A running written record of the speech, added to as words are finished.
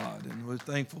we're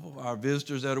thankful for our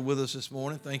visitors that are with us this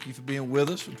morning. Thank you for being with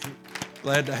us. We're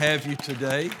glad to have you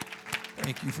today.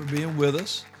 Thank you for being with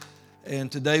us. And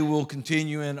today we'll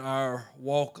continue in our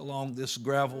walk along this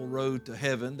gravel road to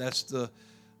heaven. That's the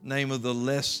name of the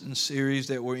lesson series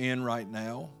that we're in right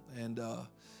now. And,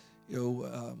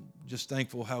 just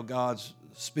thankful how God's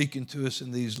speaking to us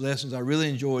in these lessons. I really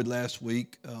enjoyed last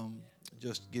week,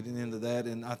 just getting into that.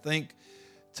 And I think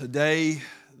today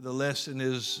the lesson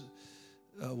is,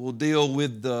 we'll deal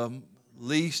with the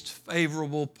least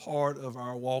favorable part of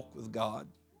our walk with God.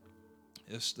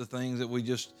 It's the things that we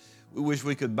wish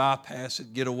we could bypass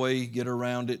it, get away, get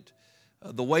around it.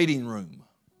 The waiting room.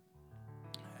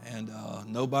 And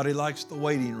nobody likes the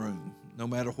waiting room, no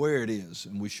matter where it is.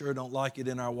 And we sure don't like it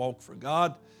in our walk for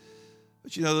God.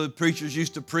 But the preachers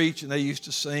used to preach and they used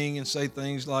to sing and say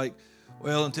things like,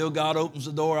 well, until God opens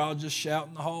the door, I'll just shout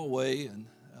in the hallway. And,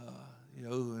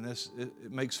 and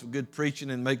it makes for good preaching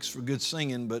and makes for good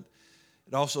singing, but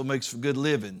it also makes for good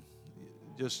living.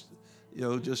 We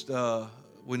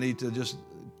need to just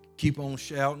keep on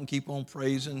shouting, keep on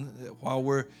praising while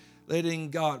we're letting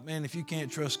God, man, if you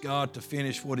can't trust God to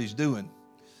finish what He's doing,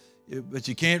 but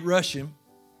you can't rush Him.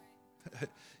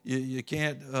 You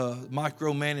can't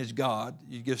micromanage God.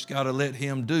 You just got to let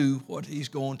Him do what He's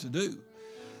going to do.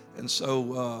 And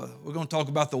so we're going to talk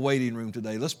about the waiting room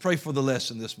today. Let's pray for the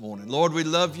lesson this morning. Lord, we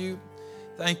love You.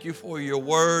 Thank You for Your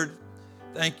word.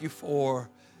 Thank You for,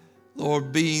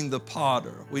 Lord, being the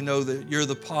potter. We know that You're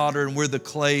the potter and we're the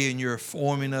clay, and You're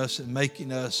forming us and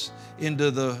making us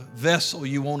into the vessel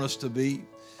You want us to be.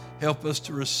 Help us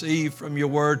to receive from Your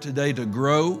word today, to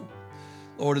grow.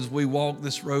 Lord, as we walk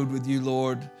this road with You,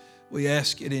 Lord, we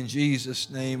ask it in Jesus'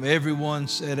 name. Everyone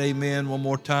said amen one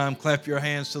more time. Clap your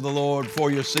hands to the Lord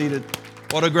before you're seated.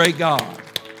 What a great God.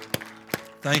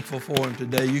 Thankful for Him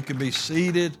today. You can be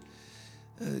seated.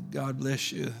 God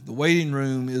bless you. The waiting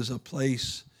room is a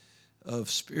place of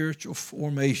spiritual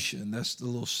formation. That's the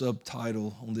little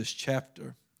subtitle on this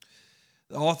chapter.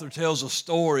 The author tells a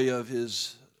story of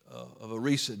a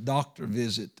recent doctor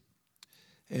visit,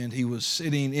 and he was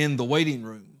sitting in the waiting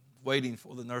room waiting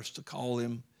for the nurse to call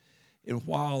him. And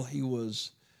while he was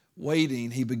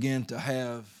waiting, he began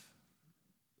to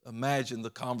imagine the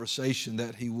conversation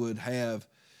that he would have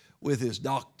with his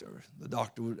doctor. The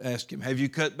doctor would ask him, have you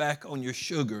cut back on your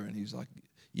sugar? And he's like,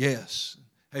 yes.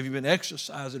 Have you been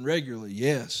exercising regularly?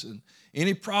 Yes. And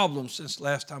any problems since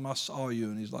last time I saw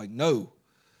you? And he's like, no.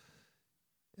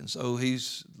 And so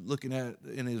he's looking at,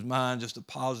 in his mind, just a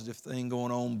positive thing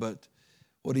going on. But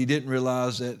what he didn't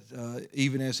realize that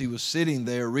even as he was sitting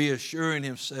there reassuring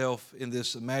himself in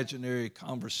this imaginary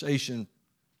conversation,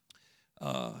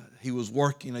 he was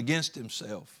working against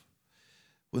himself.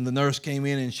 When the nurse came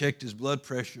in and checked his blood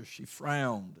pressure, she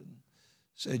frowned and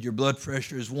said, your blood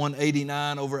pressure is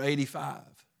 189/85.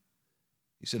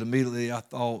 He said, immediately I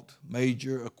thought,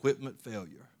 major equipment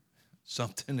failure.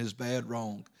 Something is bad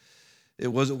wrong. It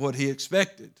wasn't what he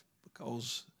expected,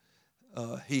 because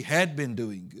he had been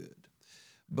doing good.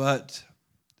 But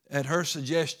at her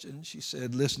suggestion, she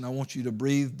said, listen, I want you to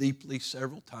breathe deeply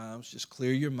several times. Just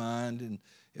clear your mind and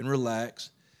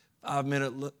relax. 5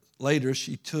 minutes later,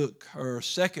 she took her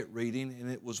second reading, and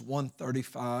it was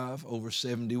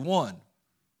 135/71.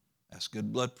 That's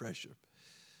good blood pressure.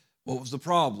 What was the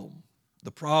problem?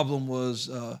 The problem was,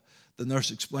 the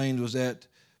nurse explained, was that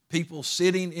people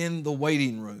sitting in the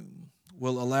waiting room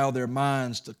will allow their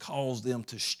minds to cause them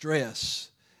to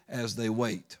stress as they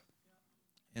wait.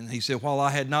 And he said, while I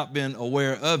had not been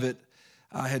aware of it,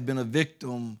 I had been a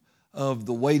victim of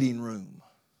the waiting room.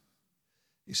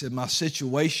 He said, my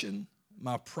situation,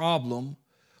 my problem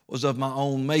was of my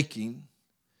own making,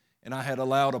 and I had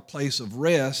allowed a place of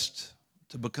rest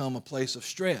to become a place of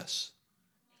stress.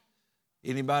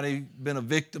 Anybody been a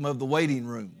victim of the waiting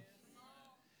room?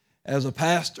 As a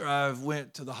pastor, I've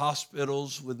went to the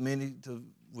hospitals with many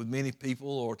people,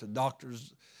 or to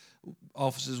doctors'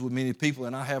 offices with many people,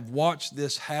 and I have watched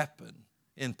this happen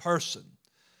in person.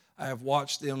 I have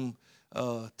watched them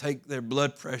take their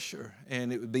blood pressure,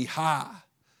 and it would be high,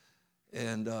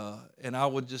 and I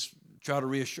would just try to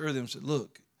reassure them, say,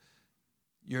 look,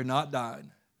 you're not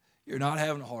dying, you're not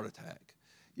having a heart attack,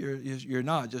 you're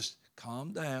not. Just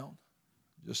calm down,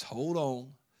 just hold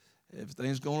on,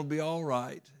 everything's going to be all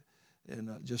right, and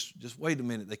just wait a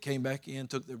minute. They came back in,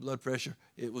 took their blood pressure,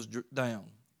 it was down.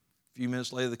 A few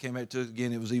minutes later, they came back to it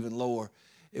again. It was even lower.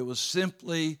 It was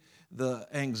simply the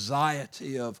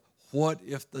anxiety of, what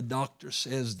if the doctor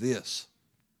says this?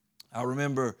 I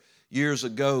remember years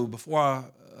ago, before I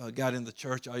got in the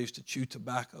church, I used to chew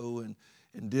tobacco and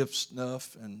dip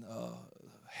snuff and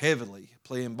heavily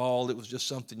playing ball. It was just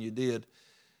something you did.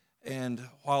 And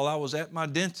while I was at my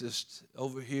dentist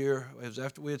over here, it was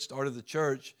after we had started the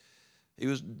church, he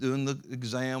was doing the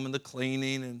exam and the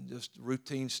cleaning and just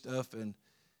routine stuff. And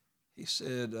he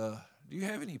said, do you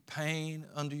have any pain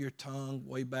under your tongue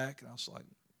way back? And I was like,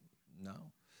 no.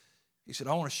 He said,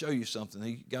 I want to show you something.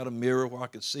 He got a mirror where I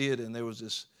could see it, and there was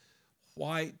this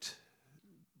white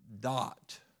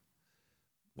dot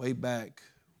way back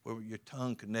where your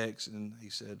tongue connects. And he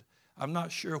said, I'm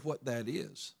not sure what that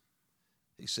is.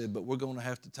 He said, but we're going to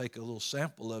have to take a little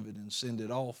sample of it and send it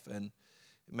off and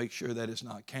make sure that it's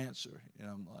not cancer. And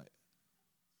I'm like,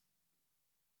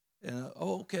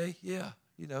 oh, okay, yeah,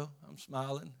 I'm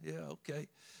smiling. Yeah, okay.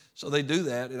 So they do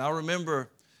that. And I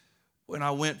remember when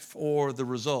I went for the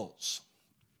results,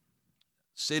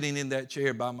 sitting in that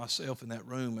chair by myself in that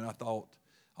room, and I thought,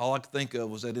 all I could think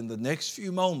of was that in the next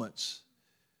few moments,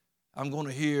 I'm going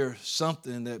to hear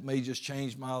something that may just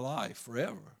change my life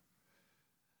forever.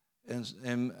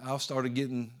 And I started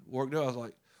getting worked up. I was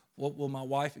like, what will my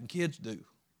wife and kids do?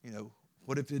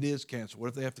 What if it is cancer? What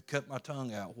if they have to cut my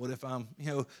tongue out? What if I'm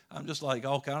just like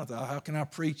all kind of things. How can I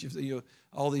preach if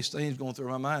all these things going through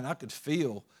my mind? I could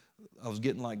feel I was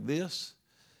getting like this.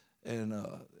 And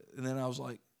then I was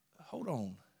like, hold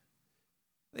on.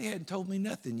 They hadn't told me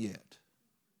nothing yet.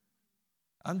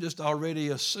 I'm just already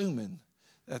assuming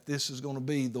that this is going to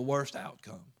be the worst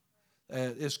outcome.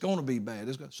 It's going to be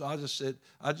bad. So I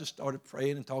just started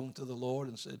praying and talking to the Lord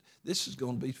and said, this is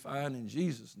going to be fine in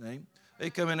Jesus' name. They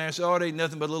come in there and say, oh, it ain't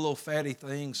nothing but a little old fatty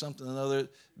thing, something or another.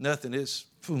 Nothing. It's,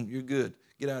 boom, you're good.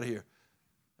 Get out of here.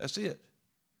 That's it.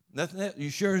 Nothing else. You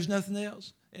sure there's nothing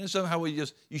else? And somehow you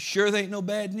sure there ain't no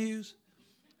bad news?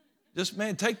 Just,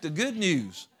 man, take the good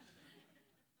news.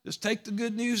 Just take the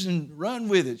good news and run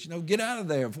with it. Get out of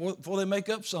there before they make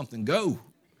up something. Go.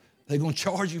 They're going to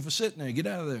charge you for sitting there. Get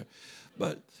out of there.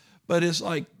 But it's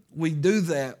like we do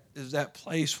that, is that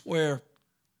place where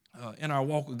in our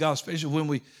walk with God, especially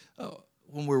when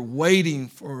we're waiting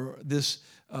for this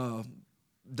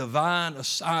divine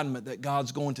assignment that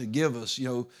God's going to give us,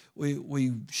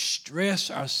 we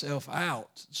stress ourselves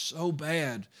out so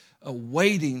bad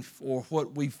waiting for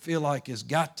what we feel like has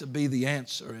got to be the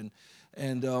answer.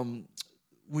 And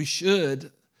we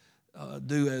should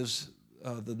do as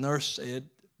the nurse said,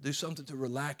 do something to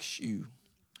relax you.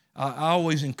 I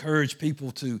always encourage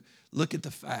people to look at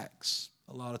the facts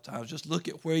a lot of times. Just look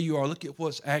at where you are. Look at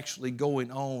what's actually going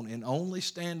on and only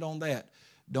stand on that.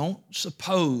 Don't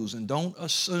suppose and don't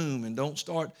assume and don't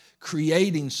start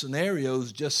creating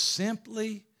scenarios. Just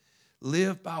simply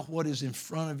live by what is in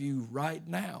front of you right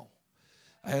now.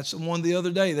 I had someone the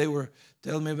other day, they were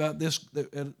telling me about this,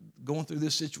 going through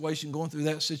this situation, going through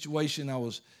that situation. It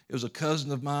was a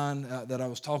cousin of mine that I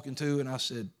was talking to, and I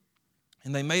said,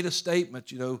 and they made a statement,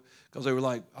 because they were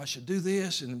like, I should do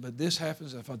this, but this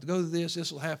happens. If I go to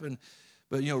this will happen.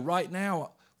 But, right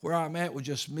now, where I'm at with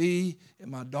just me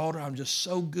and my daughter, I'm just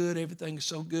so good. Everything is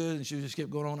so good. And she just kept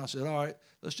going on. I said, all right,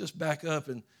 let's just back up.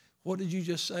 And what did you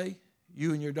just say?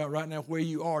 You and your daughter, right now, where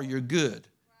you are, you're good.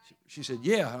 She said,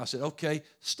 yeah. And I said, okay,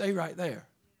 stay right there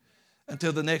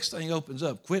until the next thing opens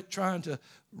up. Quit trying to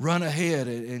run ahead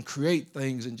and create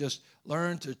things and just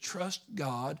learn to trust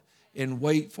God and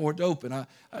wait for it to open.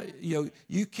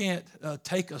 You can't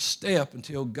take a step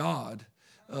until God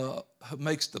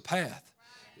makes the path.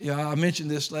 I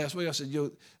mentioned this last week. I said,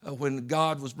 when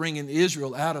God was bringing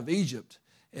Israel out of Egypt,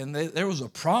 and there was a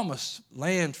promised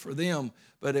land for them,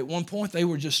 but at one point they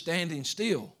were just standing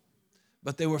still,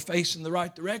 but they were facing the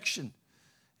right direction.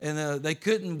 And they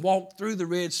couldn't walk through the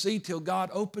Red Sea till God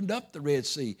opened up the Red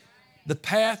Sea. The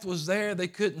path was there. They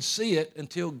couldn't see it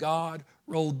until God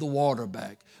rolled the water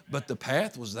back. But the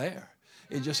path was there.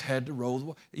 It just had to roll the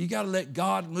water. You got to let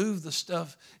God move the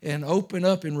stuff and open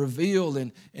up and reveal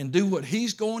and do what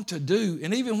He's going to do.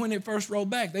 And even when it first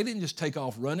rolled back, they didn't just take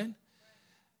off running.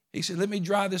 He said, let me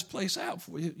dry this place out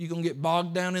for you. You're going to get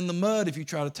bogged down in the mud if you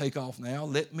try to take off now.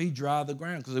 Let me dry the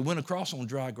ground, because they went across on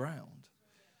dry ground.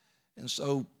 And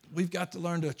so we've got to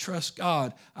learn to trust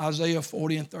God. Isaiah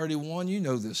 40:31, you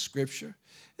know this scripture.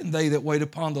 And they that wait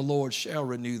upon the Lord shall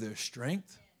renew their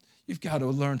strength. You've got to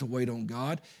learn to wait on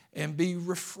God and be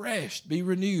refreshed, be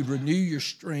renewed, renew your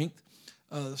strength.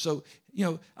 I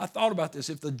thought about this.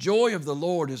 If the joy of the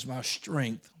Lord is my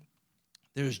strength,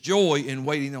 there's joy in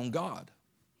waiting on God.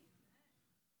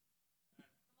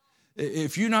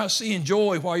 If you're not seeing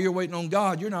joy while you're waiting on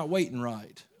God, you're not waiting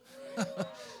right.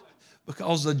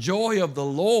 Because the joy of the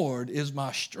Lord is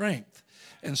my strength.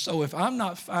 And so if I'm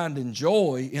not finding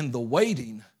joy in the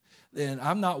waiting, then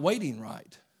I'm not waiting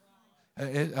right.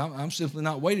 I'm simply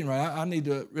not waiting right. I need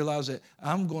to realize that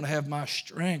I'm going to have my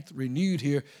strength renewed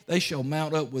here. They shall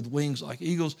mount up with wings like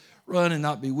eagles, run and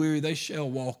not be weary. They shall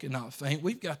walk and not faint.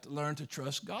 We've got to learn to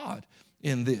trust God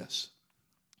in this.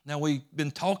 Now, we've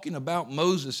been talking about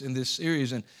Moses in this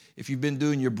series, and if you've been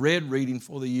doing your bread reading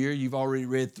for the year, you've already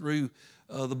read through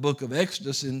the book of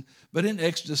Exodus. But in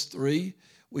Exodus 3,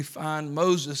 we find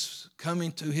Moses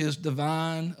coming to his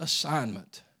divine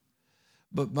assignment.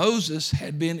 But Moses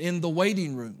had been in the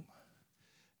waiting room,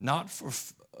 not for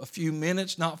a few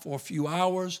minutes, not for a few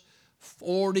hours,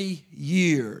 40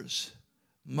 years.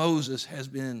 Moses has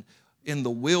been in the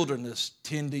wilderness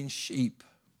tending sheep,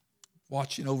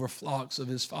 watching over flocks of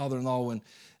his father-in-law, and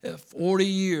 40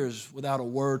 years without a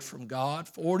word from God,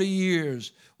 40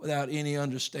 years without any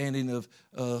understanding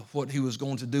of what he was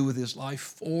going to do with his life,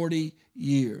 40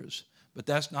 years. But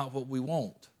that's not what we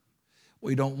want.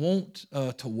 We don't want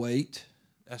to wait.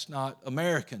 That's not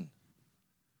American.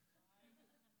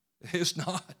 It's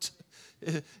not.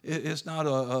 It's not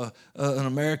an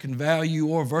American value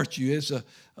or virtue. It's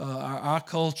our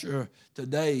culture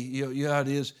today. It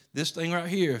is. This thing right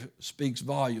here speaks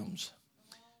volumes.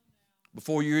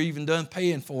 Before you're even done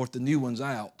paying for it, the new one's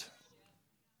out.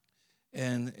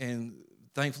 And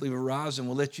thankfully, Verizon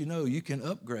will let you know you can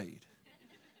upgrade.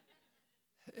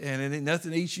 And it ain't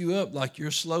nothing eats you up like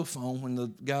your slow phone when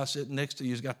the guy sitting next to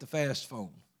you's got the fast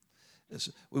phone.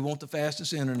 We want the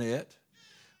fastest internet.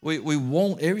 We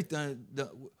want everything.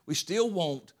 We still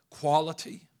want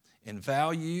quality and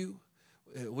value.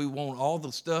 We want all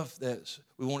the stuff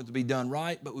we want it to be done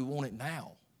right, but we want it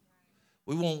now.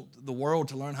 We want the world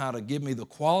to learn how to give me the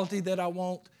quality that I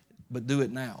want, but do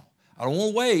it now. I don't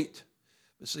want to wait.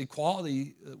 But see,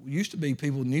 quality, used to be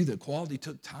people knew that quality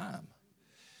took time.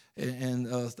 And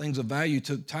things of value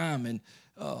took time, and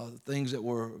things that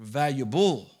were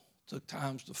valuable took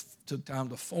time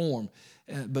to form.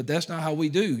 But that's not how we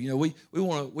do. We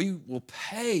will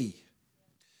pay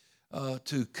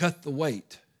to cut the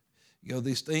wait.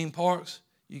 These theme parks,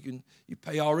 you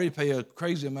already pay a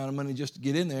crazy amount of money just to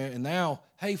get in there, and now,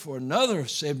 hey, for another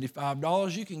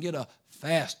 $75, you can get a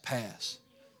fast pass.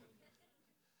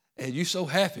 And you're so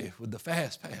happy with the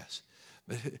fast pass.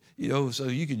 But, so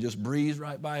you can just breeze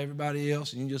right by everybody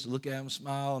else, and you can just look at them,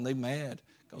 smile, and they're mad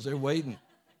because they're waiting.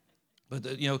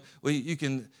 But, you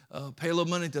can pay a little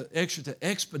money extra to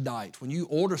expedite. When you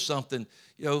order something,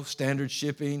 standard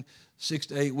shipping, 6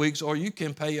 to 8 weeks, or you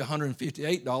can pay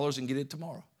 $158 and get it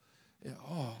tomorrow.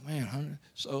 Oh, man,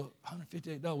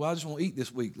 $158. Well, I just want to eat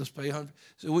this week. Let's pay $100.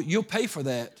 So you'll pay for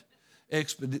that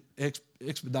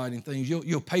expediting things.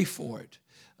 You'll pay for it.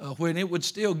 When it would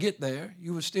still get there,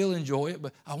 you would still enjoy it,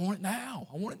 but I want it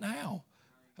now.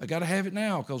 I got to have it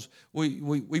now because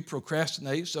we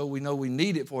procrastinate, so we know we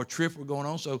need it for a trip we're going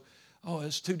on. So,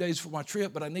 it's 2 days for my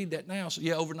trip, but I need that now, so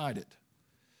overnight it.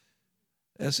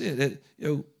 That's it.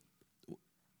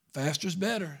 Faster's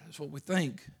better. That's what we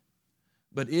think.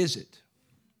 But is it?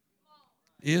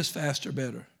 Is faster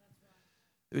better?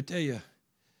 Let me tell you,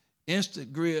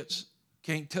 instant grits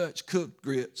can't touch cooked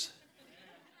grits.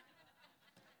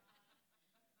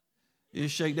 You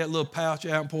just shake that little pouch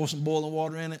out and pour some boiling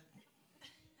water in it.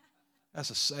 That's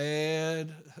a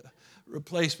sad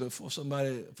replacement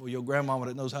for your grandmama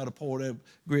that knows how to pour their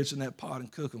grits in that pot and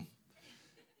cook them.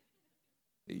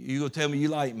 You gonna tell me you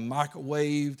like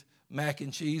microwaved mac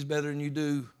and cheese better than you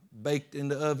do baked in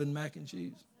the oven mac and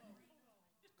cheese?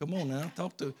 Come on now,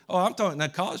 I'm talking now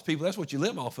college people. That's what you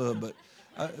live off of, but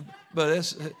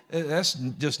that's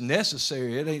just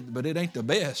necessary. It ain't the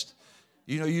best.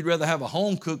 You'd rather have a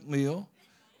home cooked meal.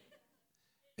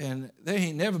 And there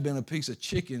ain't never been a piece of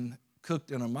chicken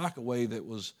cooked in a microwave that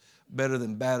was better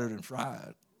than battered and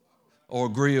fried or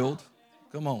grilled.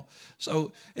 Come on.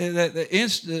 So the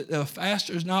instant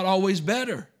faster is not always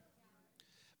better.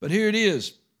 But here it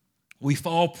is. We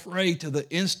fall prey to the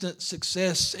instant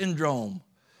success syndrome.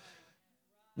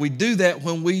 We do that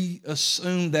when we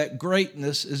assume that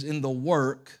greatness is in the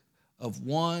work of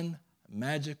one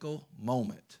magical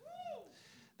moment.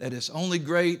 That it's only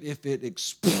great if it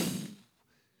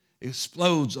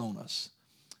explodes on us.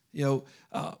 You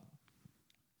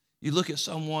look at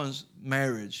someone's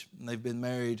marriage, and they've been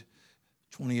married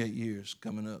 28 years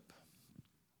coming up,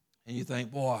 and you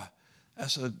think, boy,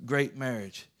 that's a great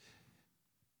marriage.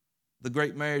 The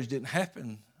great marriage didn't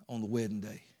happen on the wedding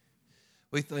day.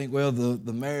 We think, well,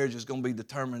 the marriage is going to be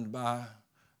determined by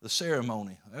the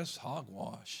ceremony. That's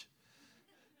hogwash.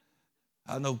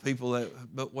 I know people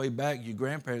but way back, your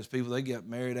grandparents' people, they got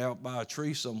married out by a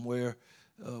tree somewhere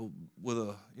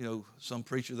with some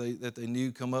preacher that they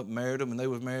knew come up and married them, and they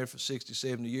were married for 60,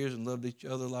 70 years and loved each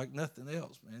other like nothing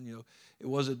else, man. It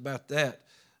wasn't about that.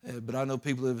 But I know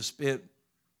people who have spent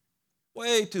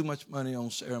way too much money on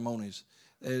ceremonies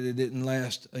that it didn't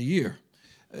last a year.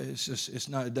 It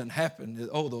doesn't happen.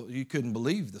 Although you couldn't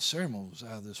believe the ceremony was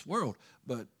out of this world,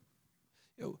 but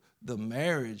the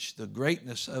marriage, the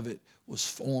greatness of it was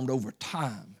formed over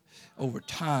time. Over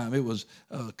time, it was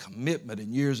commitment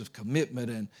and years of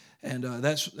commitment, and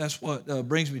that's what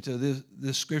brings me to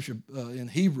this scripture in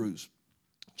Hebrews,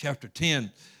 chapter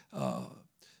 10.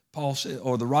 Paul said,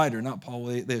 or the writer, not Paul,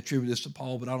 they attribute this to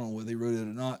Paul, but I don't know whether they wrote it or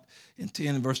not. In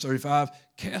 10 and verse 35,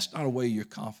 cast not away your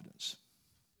confidence.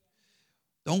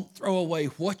 Don't throw away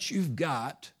what you've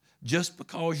got just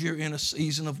because you're in a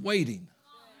season of waiting.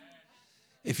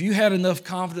 If you had enough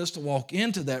confidence to walk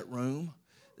into that room,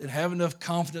 then have enough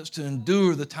confidence to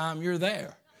endure the time you're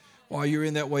there while you're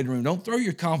in that waiting room. Don't throw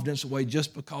your confidence away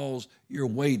just because you're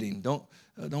waiting.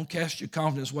 Don't cast your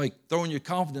confidence away. Throwing your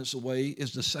confidence away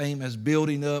is the same as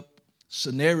building up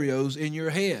scenarios in your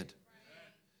head.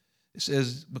 It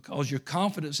says, because your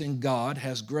confidence in God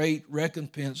has great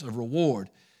recompense of reward.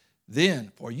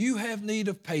 Then, for you have need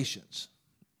of patience.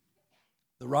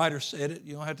 The writer said it.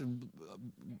 You don't have to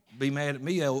be mad at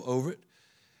me over it.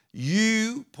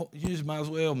 You just might as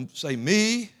well say,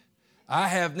 me, I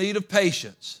have need of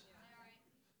patience.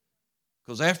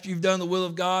 Because after you've done the will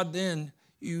of God, then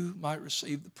you might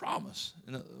receive the promise.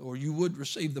 Or you would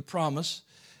receive the promise,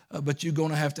 but you're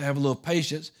going to have a little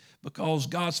patience because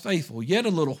God's faithful. Yet a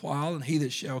little while, and he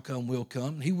that shall come will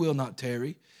come, and he will not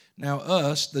tarry. Now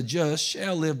us, the just,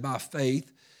 shall live by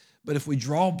faith. But if we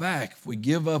draw back, if we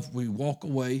give up, if we walk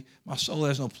away, my soul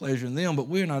has no pleasure in them. But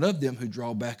we are not of them who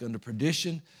draw back unto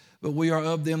perdition, but we are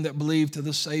of them that believe to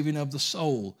the saving of the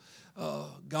soul.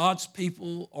 God's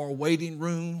people are waiting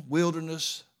room,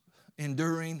 wilderness,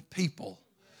 enduring people.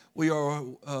 We are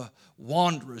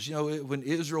wanderers. You know, when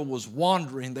Israel was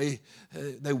wandering, they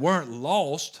weren't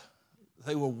lost.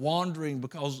 They were wandering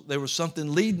because there was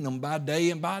something leading them by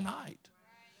day and by night.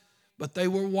 But they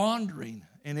were wandering,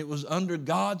 and it was under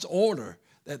God's order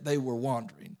that they were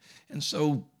wandering. And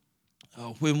so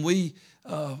when we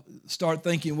start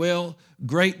thinking, well,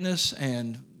 greatness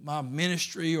and my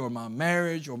ministry or my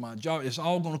marriage or my job, it's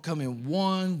all going to come in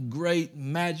one great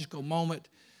magical moment,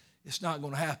 it's not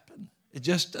going to happen. It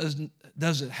just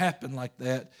doesn't happen like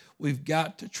that. We've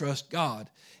got to trust God.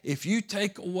 If you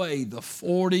take away the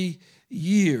 40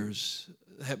 years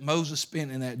that Moses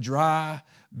spent in that dry,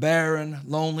 barren,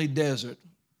 lonely desert,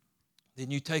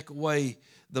 then you take away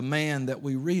the man that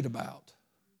we read about.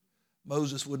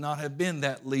 Moses would not have been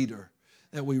that leader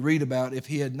that we read about if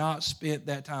he had not spent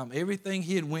that time. Everything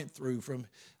he had went through, from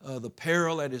the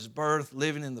peril at his birth,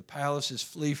 living in the palace, his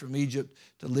flee from Egypt,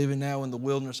 to living now in the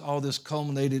wilderness, all this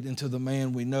culminated into the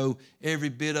man we know. Every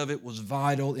bit of it was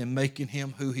vital in making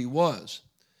him who he was.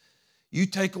 You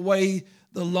take away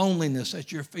the loneliness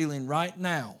that you're feeling right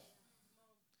now,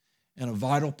 and a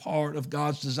vital part of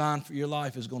God's design for your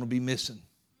life is going to be missing.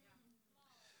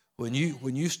 When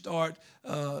you start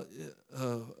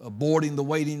aborting the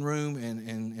waiting room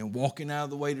and walking out of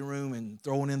the waiting room and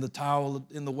throwing in the towel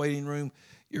in the waiting room,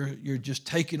 you're just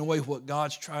taking away what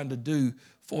God's trying to do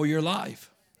for your life.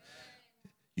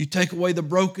 You take away the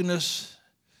brokenness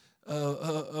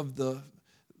of the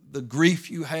grief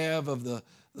you have, of the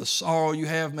sorrow you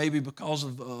have, maybe because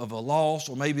of a loss,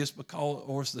 or maybe it's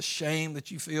it's the shame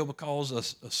that you feel because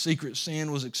a secret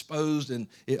sin was exposed and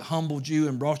it humbled you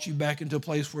and brought you back into a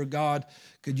place where God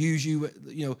could use you.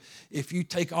 You know, if you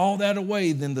take all that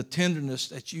away, then the tenderness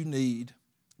that you need,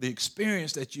 the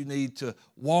experience that you need to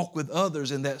walk with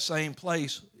others in that same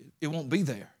place, it won't be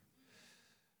there.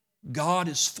 God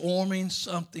is forming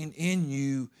something in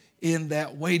you in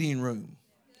that waiting room.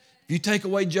 If you take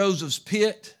away Joseph's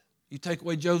pit, you take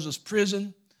away Joseph's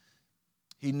prison,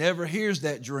 he never hears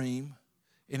that dream,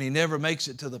 and he never makes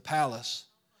it to the palace,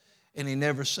 and he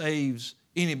never saves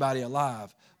anybody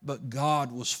alive. But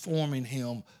God was forming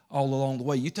him all along the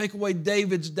way. You take away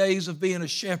David's days of being a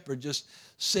shepherd, just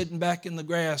sitting back in the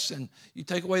grass, and you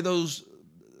take away those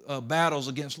battles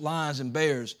against lions and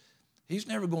bears, he's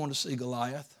never going to see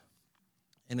Goliath.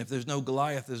 And if there's no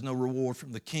Goliath, there's no reward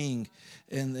from the king.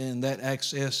 And that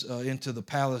access into the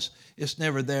palace, it's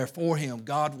never there for him.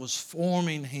 God was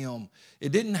forming him.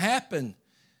 It didn't happen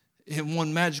in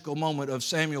one magical moment of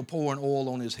Samuel pouring oil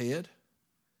on his head.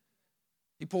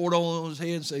 He poured oil on his head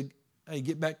and said, hey,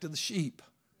 get back to the sheep.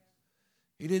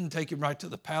 He didn't take him right to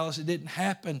the palace. It didn't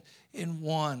happen in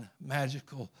one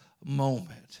magical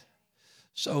moment.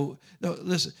 So, no,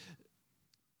 listen,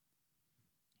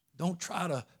 don't try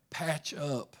to patch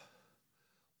up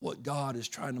what God is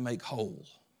trying to make whole.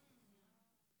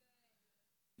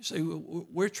 You see,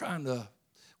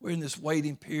 we're in this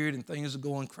waiting period and things are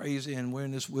going crazy, and we're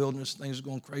in this wilderness, things are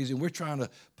going crazy, and we're trying to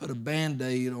put a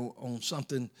Band-Aid on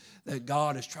something that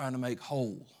God is trying to make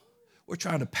whole. We're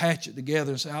trying to patch it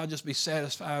together and say, I'll just be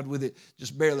satisfied with it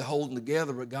just barely holding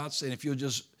together. But God's saying, if you'll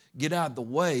just get out of the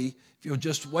way, if you'll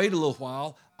just wait a little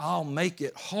while, I'll make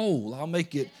it whole. I'll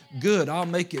make it good. I'll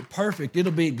make it perfect.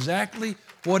 It'll be exactly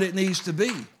what it needs to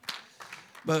be.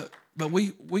 But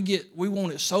we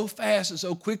want it so fast and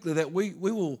so quickly that we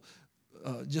will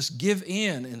just give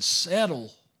in and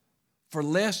settle for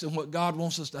less than what God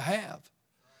wants us to have.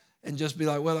 And just be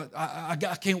like, well, I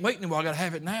can't wait anymore. I got to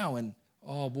have it now. And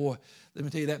oh boy, let me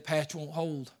tell you, that patch won't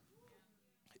hold.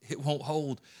 It won't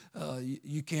hold.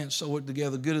 You can't sew it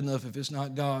together good enough if it's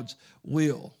not God's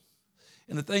will.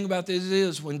 And the thing about this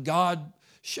is, when God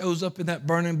shows up in that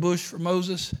burning bush for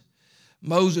Moses,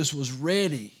 Moses was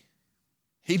ready.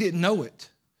 He didn't know it.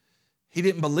 He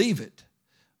didn't believe it.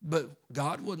 But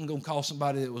God wasn't going to call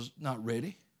somebody that was not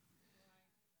ready.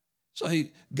 So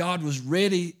God was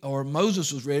ready, or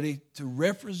Moses was ready to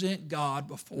represent God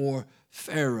before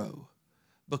Pharaoh,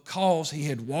 because he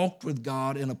had walked with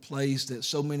God in a place that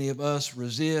so many of us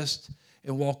resist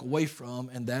and walk away from,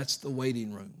 and that's the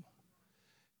waiting room.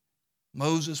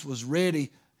 Moses was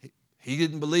ready. He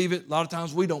didn't believe it. A lot of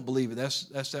times we don't believe it.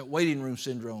 That's that waiting room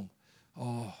syndrome.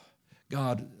 Oh,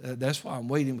 God, that's why I'm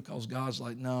waiting, because God's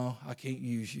like, no, I can't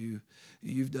use you.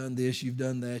 You've done this, you've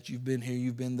done that, you've been here,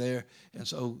 you've been there. And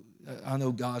so I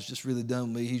know God's just really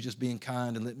done with me. He's just being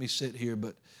kind and let me sit here.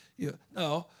 But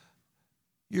no,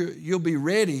 you'll be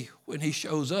ready when he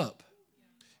shows up.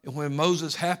 And when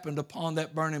Moses happened upon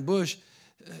that burning bush,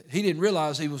 he didn't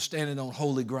realize he was standing on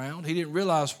holy ground. He didn't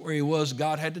realize where he was.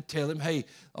 God had to tell him, hey,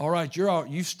 all right,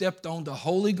 you've stepped onto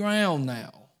holy ground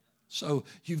now. So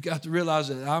you've got to realize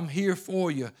that I'm here for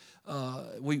you.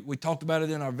 We talked about it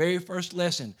in our very first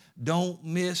lesson. Don't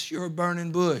miss your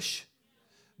burning bush.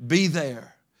 Be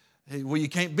there. Well, you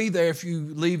can't be there if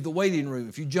you leave the waiting room.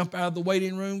 If you jump out of the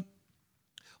waiting room,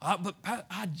 but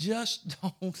I just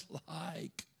don't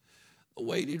like the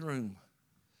waiting room.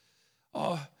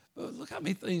 Oh, but look how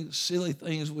many silly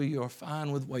things we are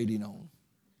fine with waiting on.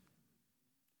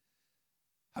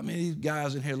 How many of these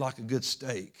guys in here like a good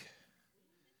steak?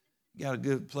 You got a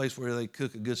good place where they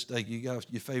cook a good steak. You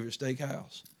got your favorite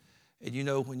steakhouse. And you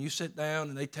know, when you sit down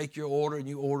and they take your order and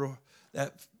you order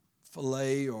that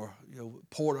filet or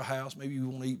porterhouse, maybe you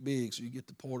want to eat big, so you get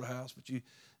the porterhouse, but you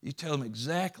tell them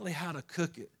exactly how to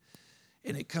cook it.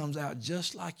 And it comes out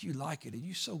just like you like it. And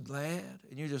you're so glad.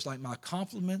 And you're just like, my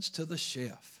compliments to the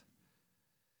chef.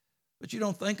 But you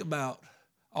don't think about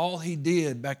all he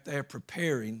did back there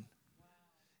preparing.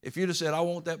 If you'd have said, I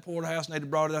want that porterhouse, and they'd have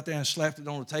brought it out there and slapped it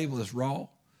on the table, it's raw.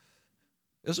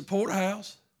 It's a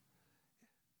porterhouse,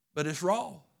 but it's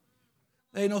raw.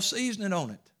 There ain't no seasoning on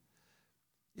it.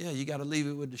 Yeah, you got to leave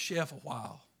it with the chef a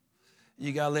while.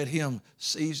 You got to let him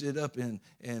season it up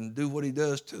and do what he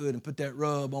does to it and put that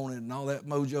rub on it and all that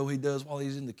mojo he does while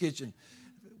he's in the kitchen.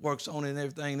 Works on it and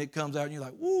everything, and it comes out and you're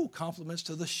like, woo, compliments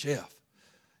to the chef.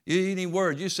 You ain't even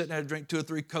worried. You're sitting there to drink 2 or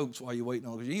 3 Cokes while you're waiting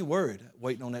on it, because you ain't worried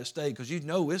waiting on that steak, because you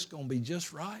know it's going to be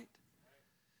just right.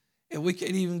 And we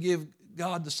can't even give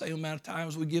God the same amount of time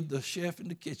as we give the chef in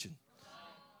the kitchen.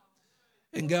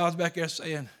 And God's back there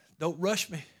saying, don't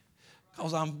rush me,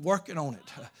 because I'm working on it.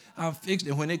 I'm fixing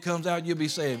it. When it comes out, you'll be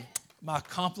saying, my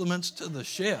compliments to the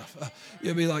chef.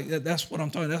 You'll be like, that's what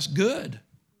I'm talking about. That's good.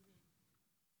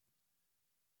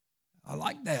 I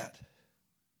like that.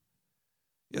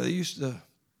 They used to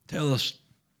tell us,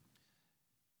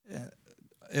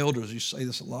 elders used to say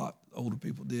this a lot, older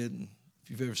people did, and if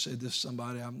you've ever said this to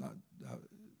somebody, I'm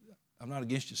not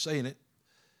against you saying it.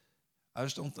 I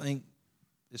just don't think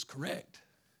it's correct.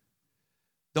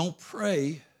 Don't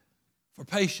pray for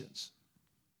patience.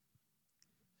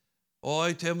 Oh,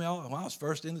 they tell me, when I was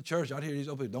first in the church, I'd hear these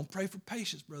old people, don't pray for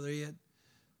patience, Brother Ed.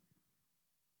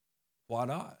 Why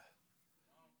not?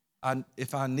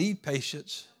 If I need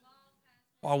patience,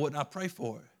 why wouldn't I pray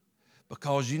for it?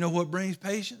 Because you know what brings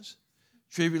patience?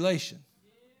 Tribulation.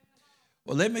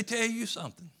 Well, let me tell you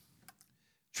something.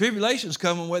 Tribulation's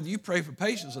coming whether you pray for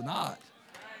patience or not.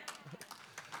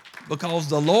 Because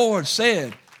the Lord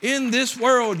said, in this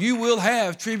world you will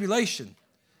have tribulation.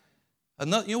 You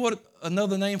know what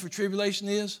another name for tribulation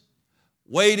is?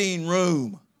 Waiting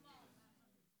room.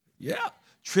 Yeah.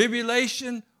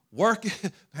 Tribulation worketh.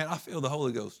 Man, I feel the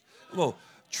Holy Ghost. Well,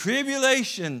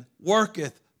 tribulation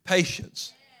worketh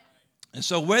patience. And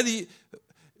so whether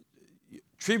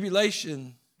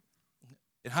tribulation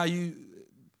and how you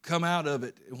come out of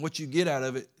it and what you get out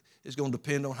of it is going to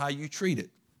depend on how you treat it,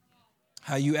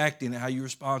 how you act in it, how you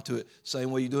respond to it. Same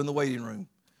way you do in the waiting room.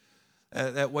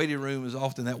 That waiting room is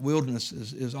often, that wilderness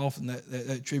is often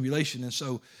that tribulation. And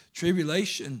so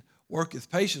tribulation worketh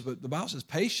patience, but the Bible says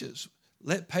patience,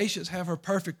 let patience have her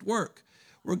perfect work.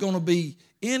 We're going to be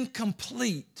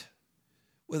incomplete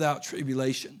without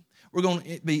tribulation. We're going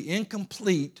to be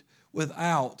incomplete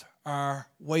without our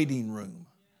waiting room.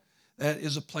 That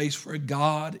is a place where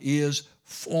God is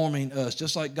forming us.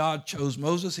 Just like God chose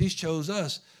Moses, He's chose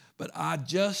us. But I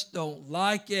just don't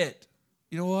like it.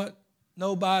 You know what?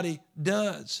 Nobody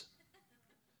does.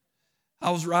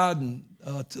 I was riding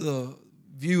to the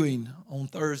viewing on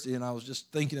Thursday, and I was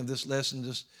just thinking of this lesson,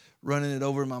 just running it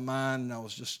over in my mind, and I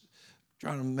was just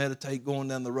trying to meditate going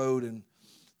down the road and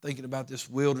thinking about this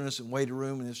wilderness and waiting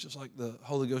room, and it's just like the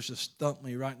Holy Ghost just stumped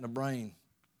me right in the brain.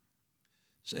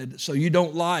 Said, so you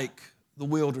don't like the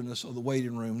wilderness or the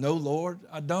waiting room? No, Lord,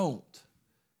 I don't.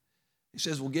 He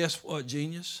says, well, guess what,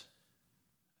 genius?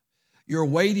 Your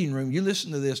waiting room, you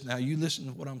listen to this now. You listen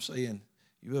to what I'm saying.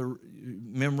 You better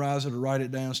memorize it or write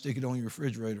it down, stick it on your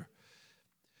refrigerator.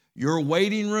 Your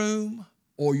waiting room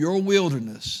or your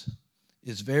wilderness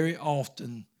is very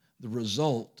often the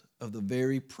result of the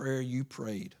very prayer you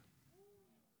prayed.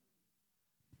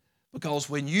 Because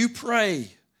when you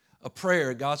pray a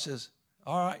prayer, God says,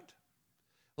 all right,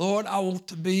 Lord, I want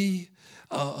to be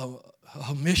a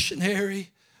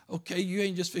missionary. Okay, you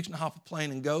ain't just fixing to hop a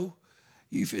plane and go.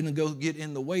 You finna go get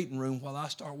in the waiting room while I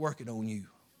start working on you.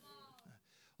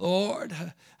 Lord,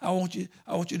 I want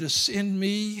you to send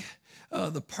me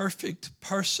the perfect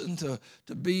person to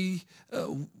be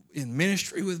in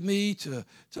ministry with me,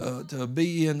 to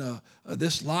be in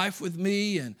this life with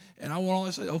me. And I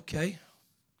want to say, okay,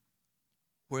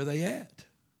 where are they at?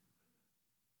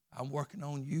 I'm working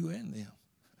on you and them.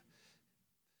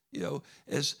 You know,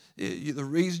 the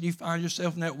reason you find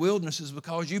yourself in that wilderness is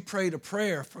because you prayed a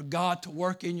prayer for God to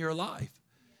work in your life.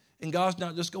 And God's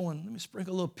not just going, let me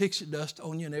sprinkle a little pixie dust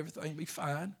on you and everything will be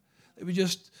fine. It would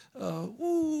just,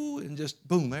 woo, and just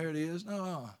boom, there it is.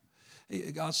 No.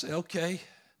 God said, okay,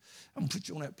 I'm going to put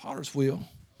you on that potter's wheel.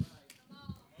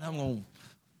 And I'm going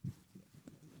to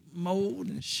mold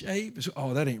and shape.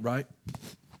 Oh, that ain't right.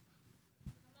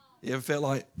 You ever felt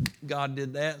like God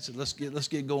did that and said, let's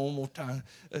get going one more time?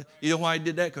 You know why He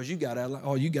did that? Because you got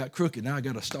out, you got crooked. Now I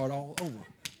got to start all over.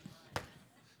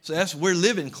 So we're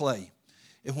living clay.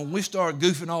 And when we start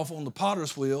goofing off on the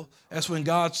potter's wheel, that's when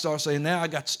God starts saying, now I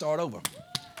got to start over.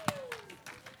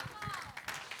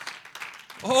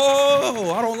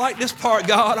 Oh, I don't like this part,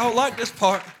 God. I don't like this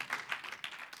part.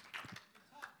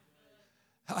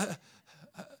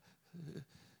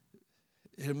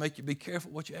 It'll make you be careful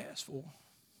what you ask for.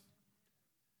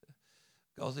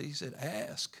 Because He said,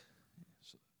 ask.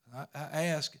 So I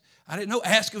asked. I didn't know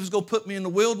asking was going to put me in the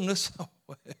wilderness.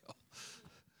 Well,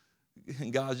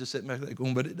 and God just sitting back there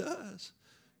going, but it does.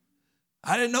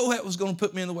 I didn't know that was going to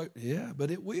put me in the way. Yeah, but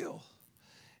it will.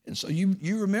 And so you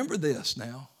remember this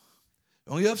now.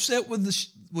 Don't get upset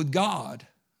with God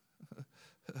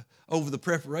over the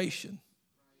preparation.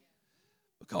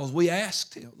 Because we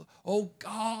asked Him, oh,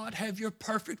 God, have your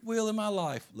perfect will in my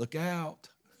life. Look out.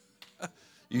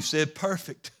 You said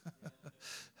perfect.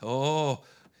 Oh,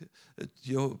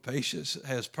 your patience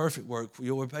has perfect work.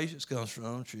 Your patience comes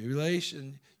from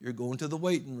tribulation. You're going to the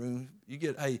waiting room.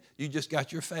 You just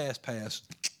got your fast pass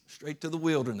straight to the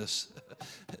wilderness.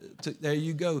 There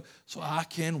you go. So I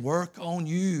can work on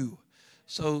you.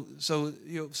 So so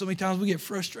many times we get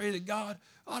frustrated. God,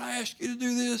 I ask you to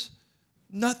do this.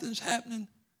 Nothing's happening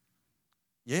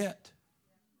yet.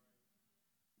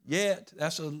 Yet.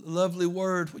 That's a lovely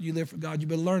word when you live for God. You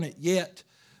better learn it. Yet.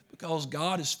 Because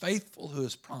God is faithful who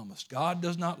has promised. God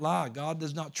does not lie. God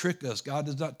does not trick us. God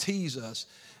does not tease us.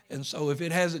 And so if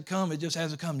it hasn't come, it just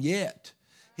hasn't come yet.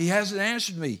 He hasn't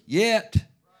answered me yet.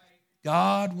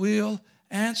 God will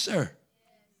answer.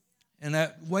 And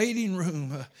that waiting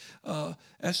room,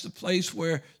 that's the place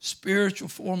where spiritual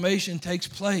formation takes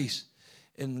place.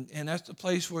 And that's the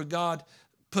place where God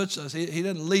puts us. He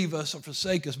doesn't leave us or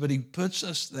forsake us, but He puts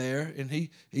us there, and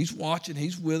He's watching.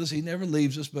 He's with us. He never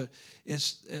leaves us, but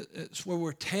it's where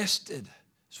we're tested.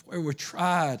 It's where we're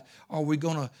tried. Are we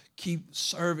going to keep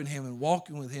serving Him and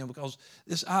walking with Him? Because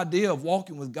this idea of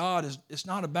walking with God it's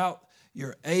not about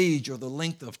your age or the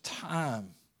length of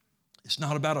time. It's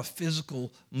not about a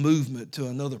physical movement to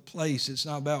another place. It's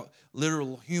not about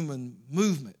literal human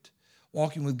movement.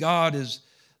 Walking with God is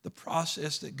the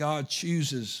process that God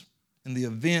chooses and the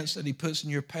events that He puts in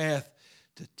your path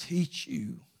to teach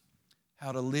you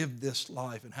how to live this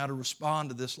life and how to respond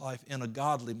to this life in a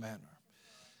godly manner,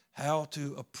 how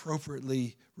to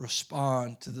appropriately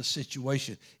respond to the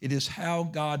situation. It is how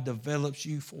God develops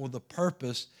you for the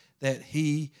purpose that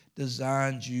He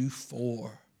designed you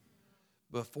for.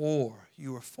 before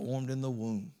you were formed in the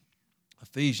womb.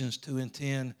 Ephesians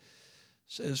 2:10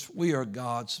 says, we are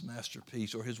God's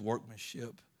masterpiece, or his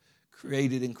workmanship,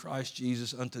 created in Christ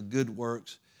Jesus unto good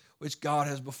works, which God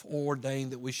has before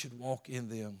ordained that we should walk in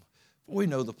them. For we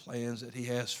know the plans that he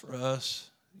has for us.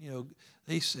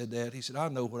 He said that. He said, I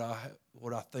know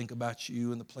what I think about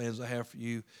you and the plans I have for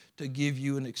you, to give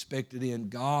you an expected end.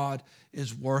 God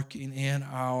is working in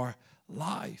our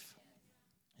life.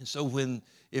 And so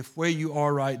if where you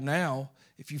are right now,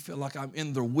 if you feel like I'm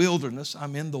in the wilderness,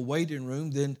 I'm in the waiting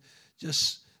room, then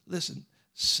just listen,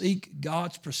 seek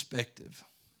God's perspective.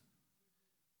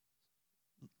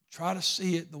 Try to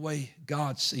see it the way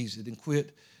God sees it, and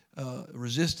quit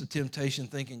resist the temptation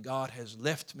thinking God has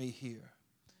left me here.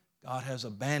 God has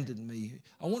abandoned me.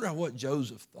 I wonder what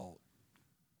Joseph thought.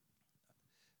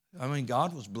 I mean,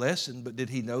 God was blessing, but did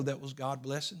he know that was God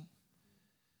blessing?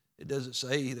 It doesn't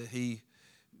say that he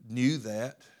knew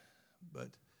that, but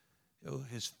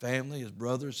his family, his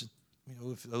brothers,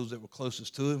 if those that were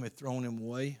closest to him had thrown him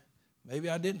away. Maybe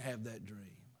I didn't have that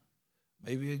dream.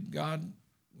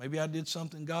 Maybe I did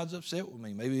something God's upset with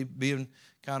me. Maybe being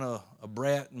kind of a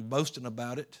brat and boasting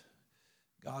about it,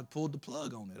 God pulled the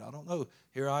plug on it. I don't know.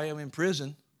 Here I am in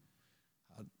prison.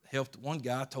 I helped one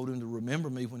guy, told him to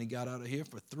remember me when he got out of here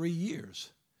for 3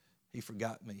 years. He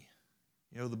forgot me.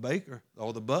 The baker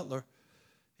or the butler,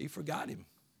 he forgot him.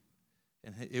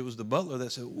 And it was the butler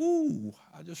that said, ooh,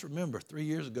 I just remember 3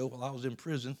 years ago while I was in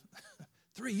prison.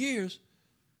 3 years.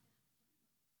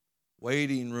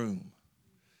 Waiting room.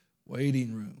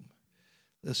 Waiting room.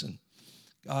 Listen,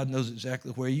 God knows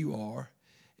exactly where you are.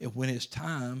 And when it's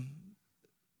time,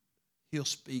 he'll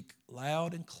speak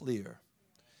loud and clear.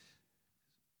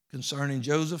 Concerning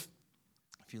Joseph,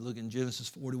 if you look in Genesis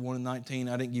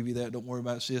 41:19, I didn't give you that, don't worry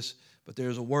about it, sis, but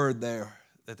there's a word there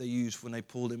that they used when they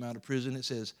pulled him out of prison. It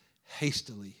says,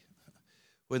 hastily.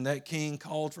 When that king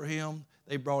called for him,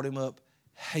 they brought him up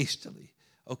hastily.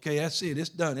 Okay, that's it. It's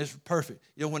done. It's perfect.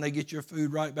 When they get your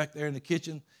food right back there in the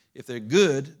kitchen, if they're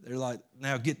good, they're like,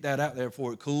 now get that out there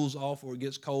before it cools off or it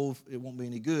gets cold. It won't be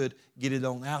any good. Get it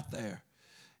on out there.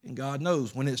 And God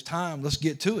knows when it's time, let's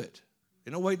get to it.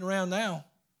 You're not waiting around now.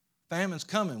 Famine's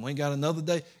coming. We ain't got another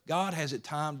day. God has it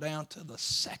timed down to the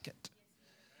second.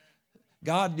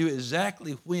 God knew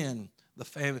exactly when the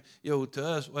famine, to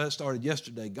us, well, it started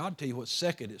yesterday. God tell you what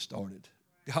second it started.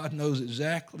 God knows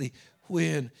exactly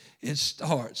when it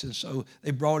starts. And so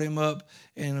they brought him up,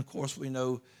 and of course we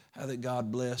know how that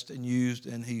God blessed and used,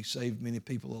 and he saved many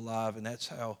people alive, and that's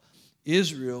how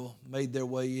Israel made their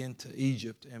way into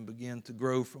Egypt and began to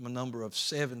grow from a number of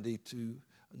 70 to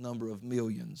a number of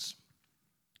millions.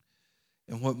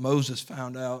 And what Moses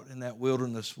found out in that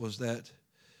wilderness was that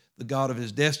the God of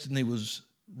his destiny was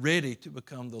ready to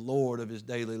become the Lord of his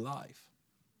daily life.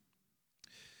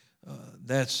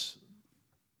 That's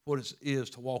what it is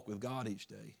to walk with God each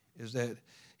day, is that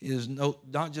he is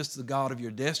not just the God of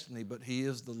your destiny, but he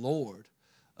is the Lord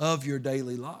of your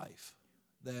daily life.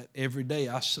 That every day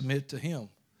I submit to him.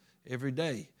 Every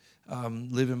day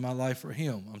I'm living my life for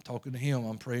him. I'm talking to him.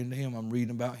 I'm praying to him. I'm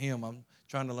reading about him. I'm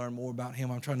trying to learn more about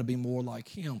him. I'm trying to be more like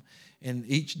him. And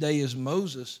each day as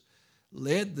Moses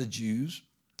led the Jews,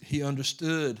 he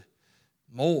understood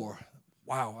more.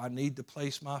 Wow, I need to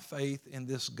place my faith in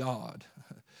this God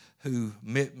who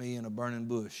met me in a burning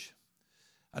bush.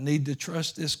 I need to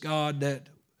trust this God that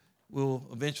will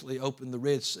eventually open the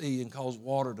Red Sea and cause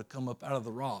water to come up out of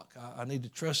the rock. I need to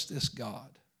trust this God.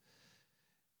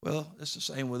 Well, it's the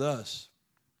same with us.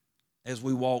 As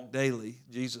we walk daily,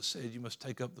 Jesus said, you must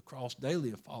take up the cross daily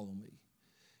and follow me.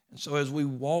 And so as we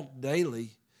walk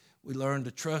daily, we learn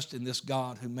to trust in this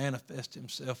God who manifested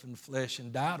himself in the flesh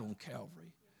and died on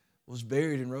Calvary, was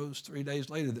buried and rose 3 days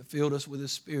later, that filled us with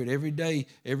his Spirit. Every day,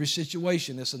 every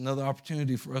situation, it's another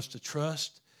opportunity for us to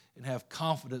trust and have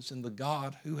confidence in the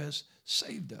God who has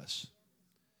saved us.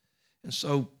 And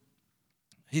so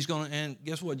he's going to, and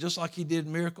guess what? Just like he did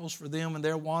miracles for them in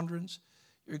their wanderings,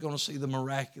 you're going to see the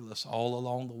miraculous all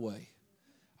along the way.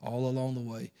 All along the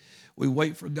way. We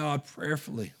wait for God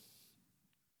prayerfully,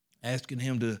 asking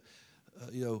him to,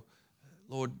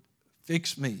 Lord,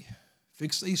 fix me.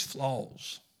 Fix these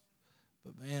flaws.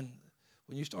 But man,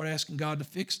 when you start asking God to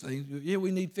fix things, yeah,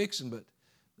 we need fixing, but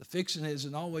the fixing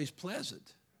isn't always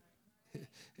pleasant.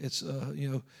 It's,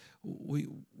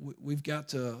 we've got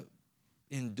to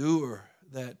endure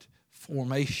that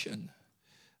formation.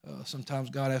 Sometimes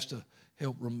God has to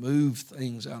help remove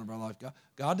things out of our life.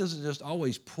 God doesn't just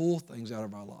always pull things out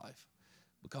of our life,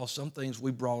 because some things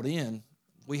we brought in,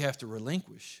 we have to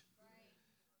relinquish.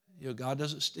 God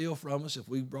doesn't steal from us. If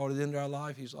we brought it into our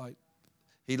life,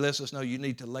 he lets us know you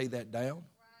need to lay that down.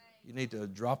 You need to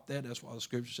drop that. That's why the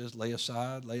scripture says lay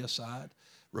aside, lay aside.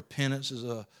 Repentance is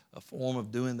a form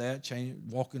of doing that,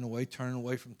 walking away, turning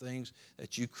away from things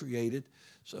that you created.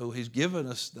 So he's given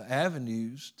us the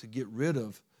avenues to get rid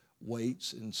of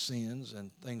weights and sins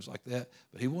and things like that.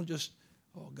 But he won't just,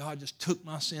 oh, God just took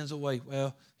my sins away.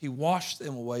 Well, he washed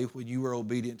them away when you were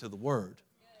obedient to the word.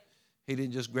 He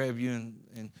didn't just grab you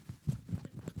and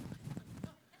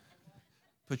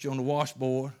put you on the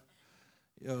washboard.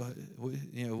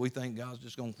 We think God's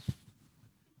just going to,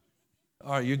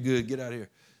 all right, you're good, get out of here.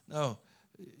 No,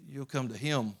 you'll come to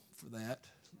him for that.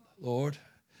 Lord,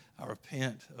 I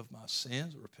repent of my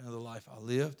sins. I repent of the life I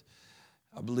lived.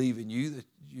 I believe in you,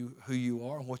 who you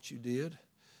are and what you did.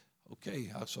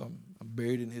 Okay, so I'm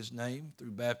buried in his name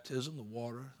through baptism, the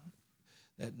water,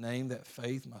 that name, that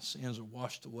faith. My sins are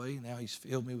washed away. Now he's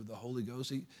filled me with the Holy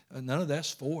Ghost. None of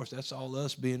that's forced. That's all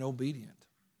us being obedient.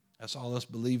 That's all us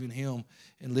believing him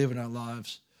and living our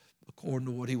lives according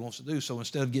to what he wants to do. So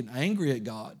instead of getting angry at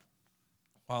God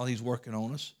while he's working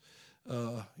on us,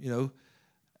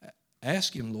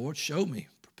 ask him, Lord, show me,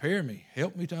 prepare me,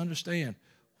 help me to understand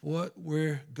what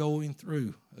we're going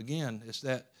through. Again, it's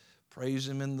that praise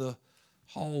him in the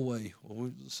hallway.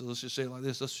 So let's just say it like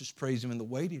this. Let's just praise him in the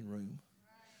waiting room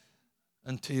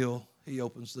until he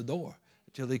opens the door,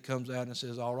 until he comes out and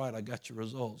says, all right, I got your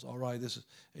results. All right, this is,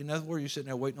 in other words, you're sitting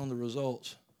there waiting on the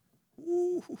results.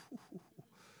 Ooh,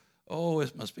 oh,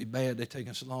 it must be bad. They're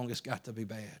taking so long. It's got to be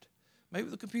bad. Maybe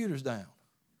the computer's down.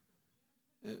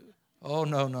 Oh,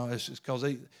 no, it's just because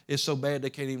it's so bad they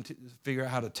can't even figure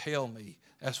out how to tell me.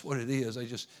 That's what it is.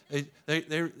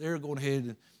 They're going ahead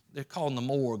and they're calling the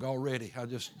morgue already.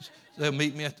 They'll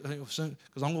meet me soon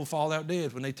because I'm going to fall out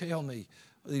dead when they tell me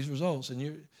these results. And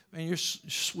you're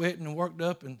sweating and worked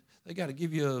up, and they got to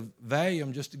give you a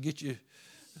Valium just to get you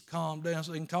to calm down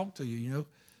so they can talk to you.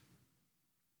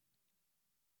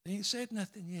 They ain't said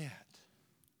nothing yet.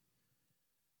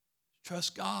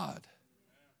 Trust God.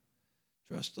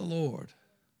 Trust the Lord.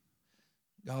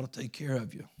 God will take care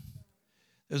of you.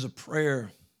 There's a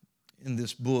prayer in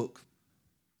this book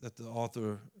that the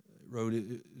author wrote.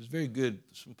 It's very good,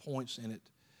 some points in it.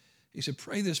 He said,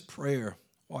 pray this prayer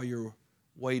while you're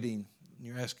waiting and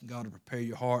you're asking God to prepare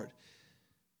your heart.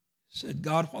 He said,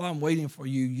 God, while I'm waiting for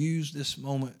you, use this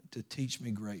moment to teach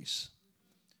me grace.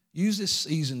 Use this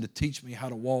season to teach me how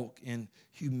to walk in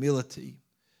humility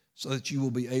so that you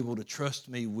will be able to trust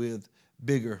me with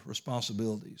bigger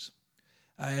responsibilities.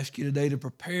 I ask you today to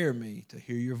prepare me to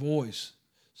hear your voice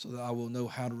so that I will know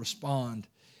how to respond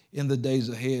in the days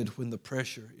ahead when the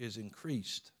pressure is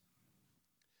increased.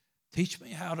 Teach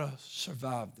me how to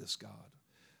survive this, God.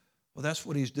 Well, that's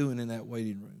what he's doing in that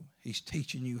waiting room. He's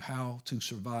teaching you how to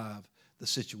survive the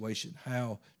situation,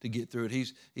 how to get through it.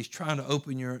 He's trying to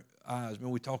open your eyes. Remember,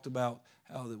 we talked about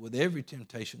how that with every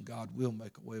temptation, God will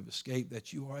make a way of escape,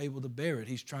 that you are able to bear it.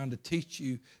 He's trying to teach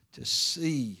you to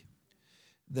see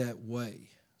that way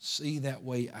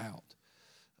out.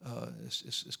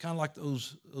 It's kind of like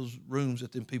those rooms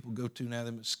that then people go to now,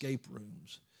 them escape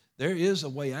rooms. There is a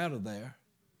way out of there.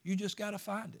 You just got to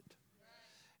find it.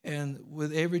 And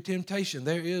with every temptation,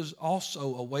 there is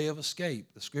also a way of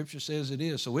escape. The scripture says it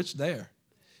is, so it's there.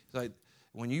 It's like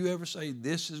when you ever say,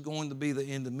 this is going to be the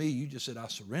end of me, you just said, I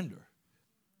surrender.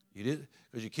 You did,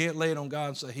 because you can't lay it on God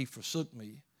and say, he forsook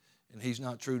me, and he's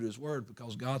not true to his word,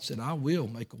 because God said, I will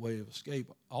make a way of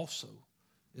escape also.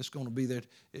 It's going to be there.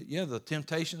 The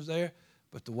temptation's there,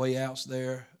 but the way out's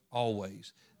there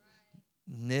always.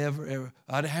 Never, ever.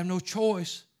 I didn't have no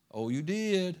choice. Oh, you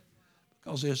did,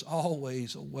 because there's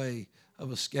always a way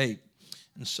of escape.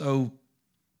 And so,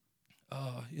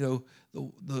 the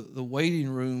waiting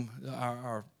room,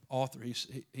 our author,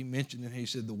 he mentioned it. He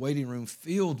said, the waiting room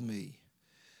filled me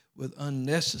with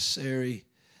unnecessary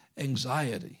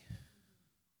anxiety.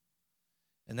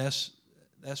 And that's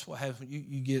what happens when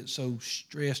you get so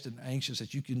stressed and anxious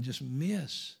that you can just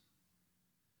miss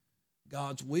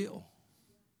God's will,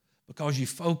 because you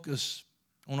focus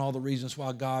on all the reasons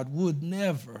why God would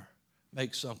never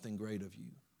make something great of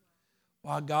you.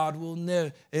 Why God will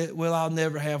never, I'll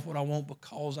never have what I want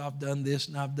because I've done this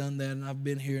and I've done that and I've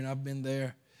been here and I've been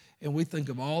there. And we think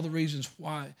of all the reasons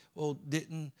why. Well, let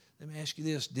me ask you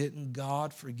this, didn't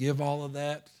God forgive all of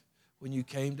that when you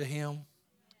came to him?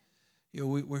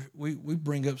 We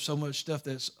bring up so much stuff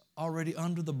that's already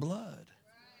under the blood.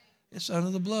 It's under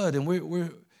the blood, and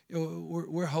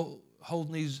we're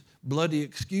holding these bloody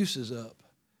excuses up.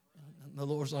 And the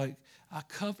Lord's like, I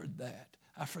covered that.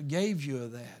 I forgave you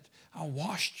of that. I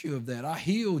washed you of that. I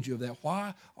healed you of that.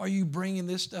 Why are you bringing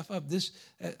this stuff up?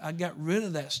 I got rid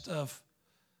of that stuff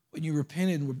when you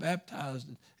repented and were baptized.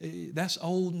 That's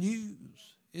old news.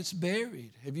 It's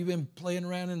buried. Have you been playing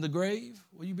around in the grave?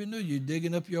 What you been doing? You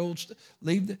digging up your old stuff?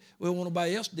 We don't want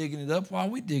nobody else digging it up. Why are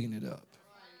we digging it up?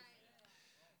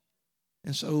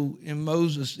 And so in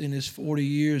Moses, in his 40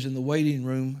 years in the waiting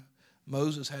room,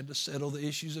 Moses had to settle the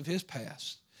issues of his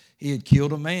past. He had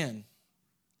killed a man,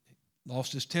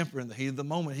 lost his temper in the heat of the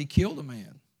moment. He killed a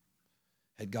man.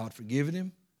 Had God forgiven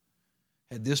him?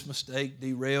 Had this mistake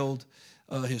derailed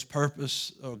his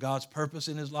purpose or God's purpose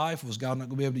in his life? Was God not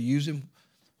going to be able to use him?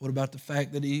 What about the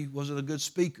fact that he wasn't a good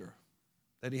speaker,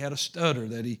 that he had a stutter,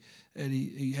 that he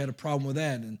had a problem with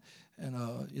that? And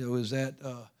is that,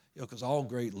 because all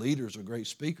great leaders are great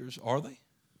speakers, are they?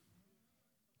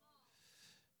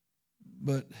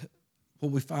 But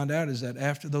what we find out is that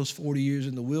after those 40 years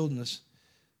in the wilderness,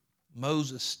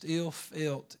 Moses still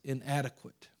felt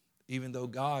inadequate, even though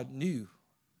God knew,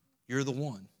 you're the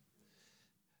one.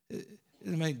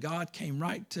 God came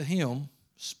right to him,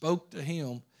 spoke to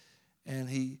him, and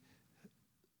he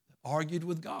argued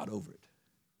with God over it.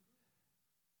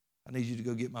 I need you to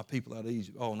go get my people out of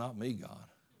Egypt. Oh, not me,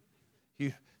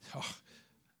 God.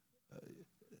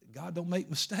 God don't make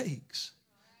mistakes.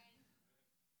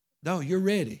 No, you're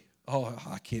ready. Oh,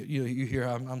 I can't. You hear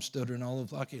I'm stuttering all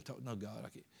over. I can't talk. No, God, I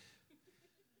can't.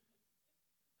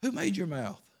 Who made your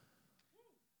mouth?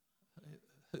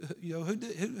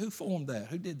 Who formed that?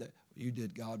 Who did that? You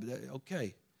did, God.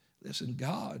 Okay, listen,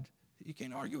 God. You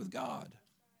can't argue with God.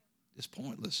 It's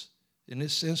pointless and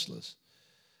it's senseless.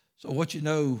 So what you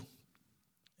know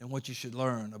and what you should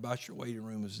learn about your waiting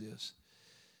room is this.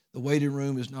 The waiting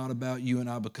room is not about you and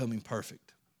I becoming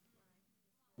perfect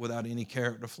without any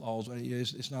character flaws.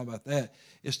 It's not about that.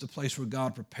 It's the place where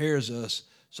God prepares us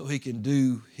so he can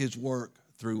do his work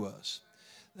through us.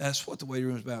 That's what the waiting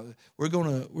room is about. We're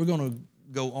gonna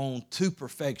go on to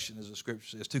perfection, as the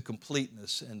scripture says, to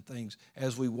completeness and things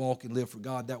as we walk and live for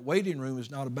God. That waiting room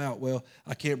is not about, well,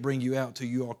 I can't bring you out till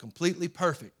you are completely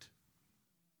perfect.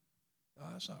 Oh,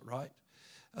 that's not right.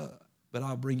 But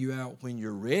I'll bring you out when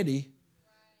you're ready.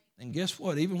 And guess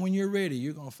what? Even when you're ready,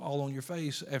 you're going to fall on your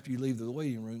face after you leave the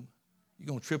waiting room. You're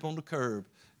going to trip on the curb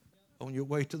on your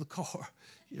way to the car.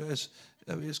 It's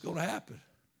going to happen.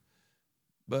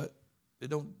 But it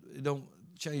don't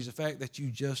change the fact that you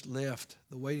just left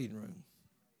the waiting room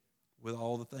with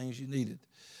all the things you needed.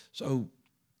 So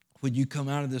when you come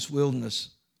out of this wilderness,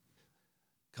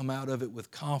 come out of it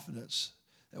with confidence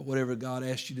that whatever God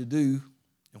asks you to do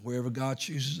and wherever God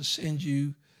chooses to send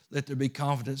you, let there be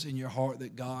confidence in your heart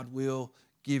that God will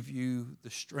give you the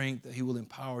strength, that he will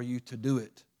empower you to do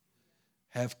it.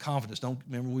 Have confidence.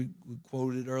 Remember we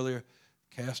quoted it earlier,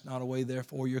 cast not away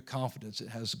therefore your confidence. It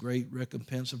has great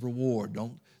recompense of reward.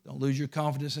 Don't lose your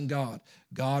confidence in God.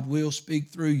 God will speak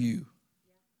through you.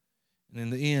 And in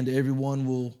the end, everyone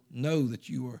will know that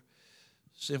you are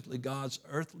simply God's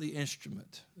earthly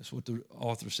instrument. That's what the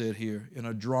author said here, in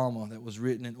a drama that was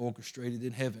written and orchestrated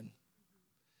in heaven.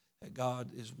 That God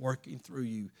is working through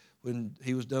you. When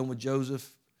he was done with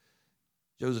Joseph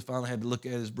finally had to look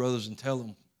at his brothers and tell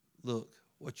them, look,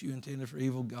 what you intended for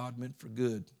evil, God meant for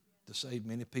good, to save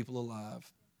many people alive.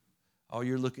 All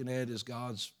you're looking at is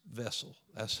God's vessel.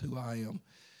 That's who I am.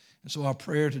 And so our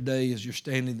prayer today, as you're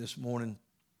standing this morning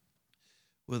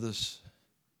with us,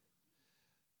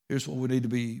 here's what we need to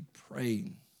be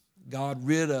praying. God,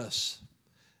 rid us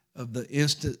of the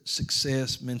instant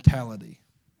success mentality.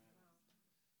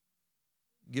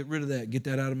 Get rid of that. Get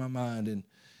that out of my mind. And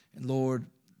Lord,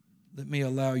 let me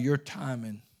allow your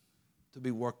timing to be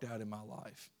worked out in my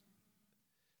life.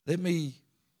 Let me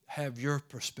have your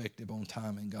perspective on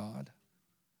timing, God.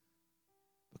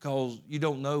 Because you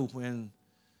don't know when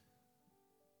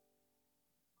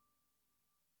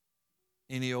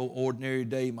any old ordinary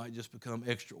day might just become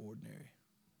extraordinary.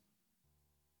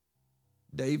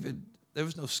 David, there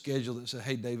was no schedule that said,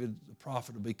 hey, David, the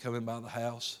prophet will be coming by the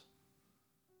house.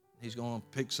 He's going to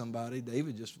pick somebody.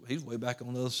 David he's way back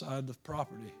on the other side of the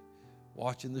property,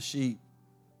 watching the sheep.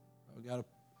 Got a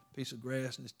piece of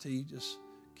grass in his teeth, just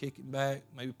kicking back,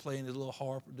 maybe playing his little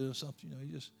harp or doing something.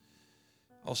 He just,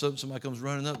 all of a sudden somebody comes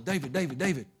running up.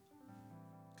 David.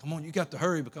 Come on, you got to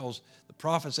hurry because the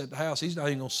prophet's at the house. He's not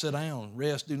even going to sit down,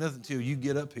 rest, do nothing until you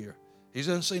get up here. He's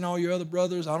hasn't seen all your other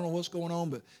brothers. I don't know what's going on,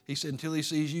 but he said until he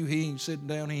sees you, he ain't sitting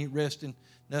down, he ain't resting,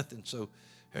 nothing. So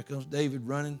here comes David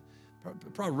running.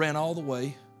 Probably ran all the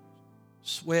way,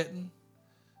 sweating,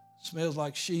 smells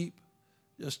like sheep.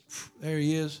 Just, there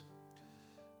he is.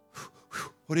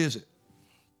 What is it?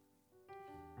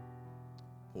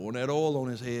 Pouring that oil on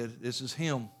his head. This is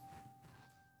him.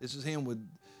 This is him with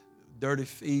dirty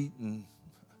feet and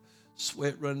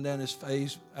sweat running down his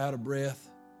face, out of breath.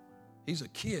 He's a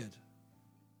kid.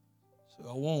 So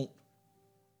I won't.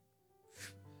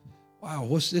 Wow,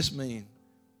 what's this mean?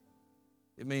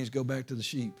 It means go back to the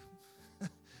sheep.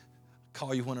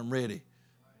 Call you when I'm ready.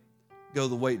 Go to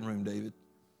the waiting room, David.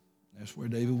 That's where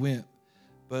David went.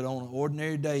 But on an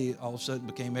ordinary day, all of a sudden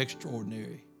became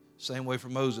extraordinary. Same way for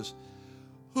Moses.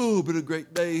 Oh, been a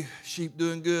great day. Sheep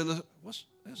doing good.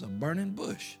 There's a burning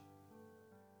bush.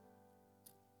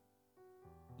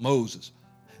 Moses.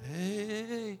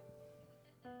 Hey.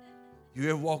 You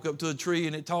ever walk up to a tree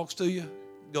and it talks to you?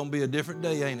 It's going to be a different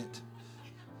day, ain't it?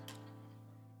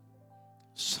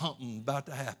 Something about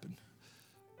to happen.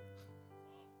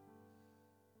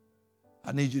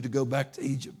 I need you to go back to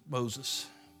Egypt, Moses.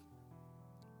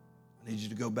 I need you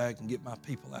to go back and get my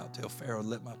people out. Tell Pharaoh to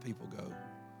let my people go.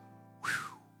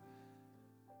 Whew.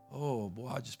 Oh, boy,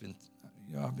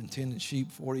 I've been tending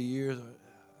sheep 40 years.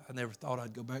 I never thought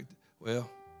I'd go back. Well,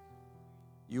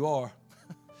 you are.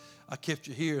 I kept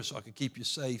you here so I could keep you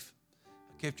safe.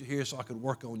 I kept you here so I could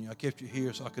work on you. I kept you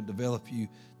here so I could develop you.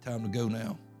 Time to go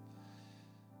now.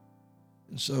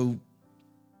 And so,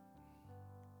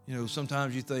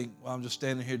 sometimes you think, well, I'm just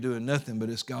standing here doing nothing, but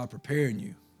it's God preparing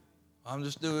you. I'm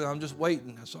just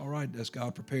waiting. That's all right. That's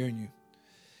God preparing you.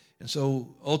 And so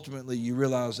ultimately you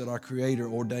realize that our Creator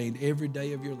ordained every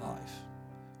day of your life,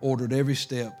 ordered every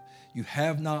step. You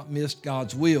have not missed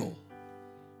God's will.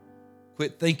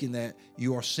 Quit thinking that.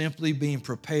 You are simply being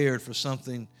prepared for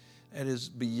something that is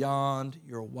beyond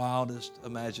your wildest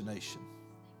imagination.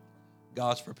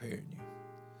 God's preparing you.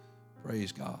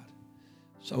 Praise God.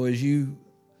 So as you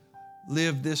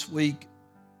live this week,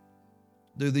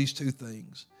 do these two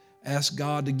things. Ask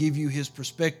God to give you His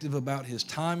perspective about His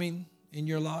timing in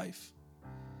your life,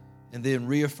 and then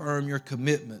reaffirm your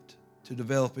commitment to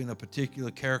developing a particular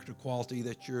character quality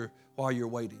while you're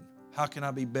waiting. How can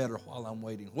I be better while I'm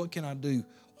waiting? What can I do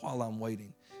while I'm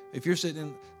waiting? If you're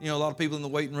sitting in, a lot of people in the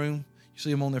waiting room, you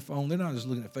see them on their phone, they're not just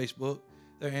looking at Facebook.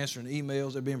 They're answering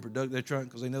emails. They're being productive. They're trying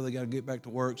because they know they got to get back to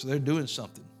work. So they're doing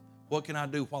something. What can I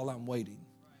do while I'm waiting?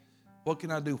 What can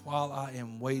I do while I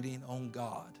am waiting on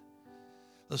God?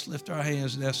 Let's lift our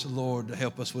hands and ask the Lord to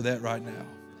help us with that right now.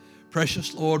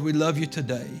 Precious Lord, we love you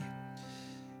today.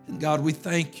 And God, we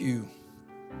thank you.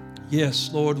 Yes,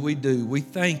 Lord, we do. We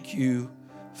thank you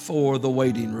for the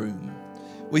waiting room.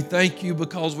 We thank you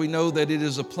because we know that it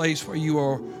is a place where you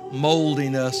are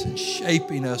molding us and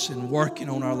shaping us and working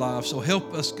on our lives. So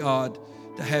help us, God,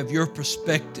 to have your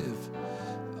perspective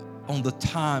on the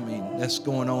timing that's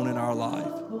going on in our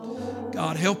life.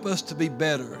 God, help us to be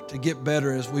better, to get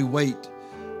better as we wait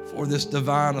for this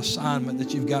divine assignment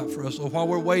that you've got for us. So while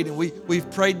we're waiting,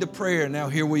 we've prayed the prayer, now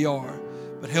here we are.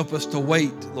 But help us to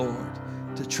wait, Lord,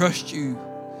 to trust you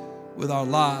with our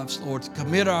lives, Lord, to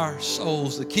commit our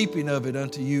souls, the keeping of it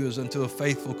unto you as unto a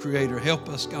faithful Creator. Help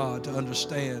us, God, to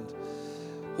understand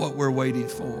what we're waiting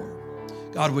for.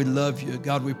 God, we love you.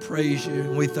 God, we praise you,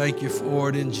 and we thank you for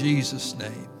it in Jesus'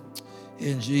 name.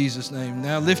 In Jesus' name.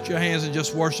 Now lift your hands and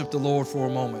just worship the Lord for a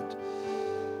moment.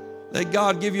 Let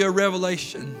God give you a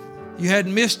revelation. You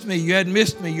hadn't missed me. You hadn't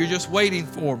missed me. You're just waiting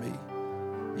for me.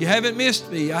 You haven't missed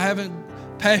me. I haven't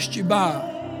passed you by.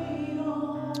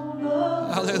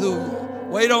 Hallelujah.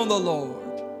 Wait on the Lord.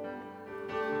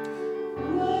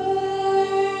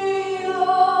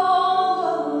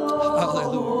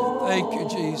 Hallelujah. Thank you,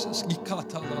 Jesus. Wait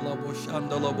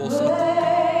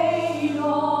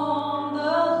on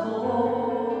the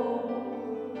Lord,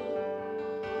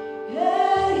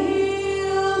 and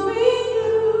He'll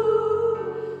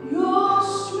renew your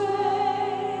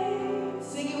strength.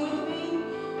 Sing it with me.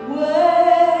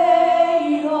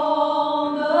 Wait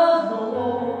on the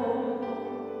Lord.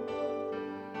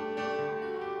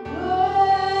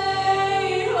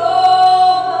 Wait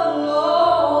on the Lord.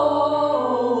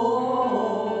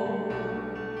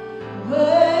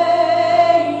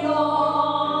 Wait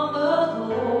on the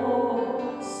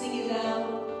Lord. Sing it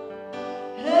out.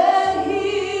 And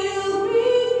He'll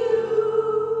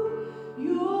renew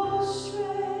your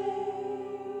strength.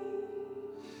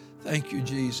 Thank you,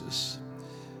 Jesus.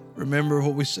 Remember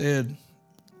what we said.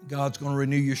 God's going to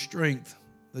renew your strength.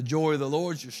 The joy of the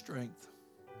Lord is your strength.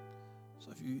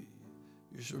 So if you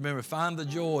just remember, find the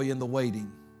joy in the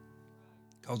waiting,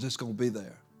 because it's going to be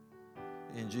there.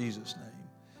 In Jesus' name.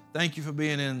 Thank you for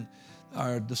being in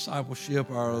our discipleship,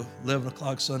 our 11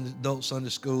 o'clock adult Sunday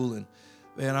school. And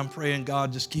man, I'm praying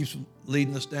God just keeps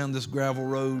leading us down this gravel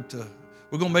road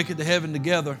we're going to make it to heaven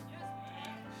together.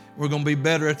 We're going to be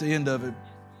better at the end of it.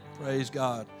 Praise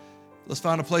God. Let's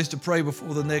find a place to pray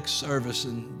before the next service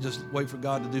and just wait for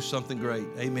God to do something great.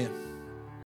 Amen.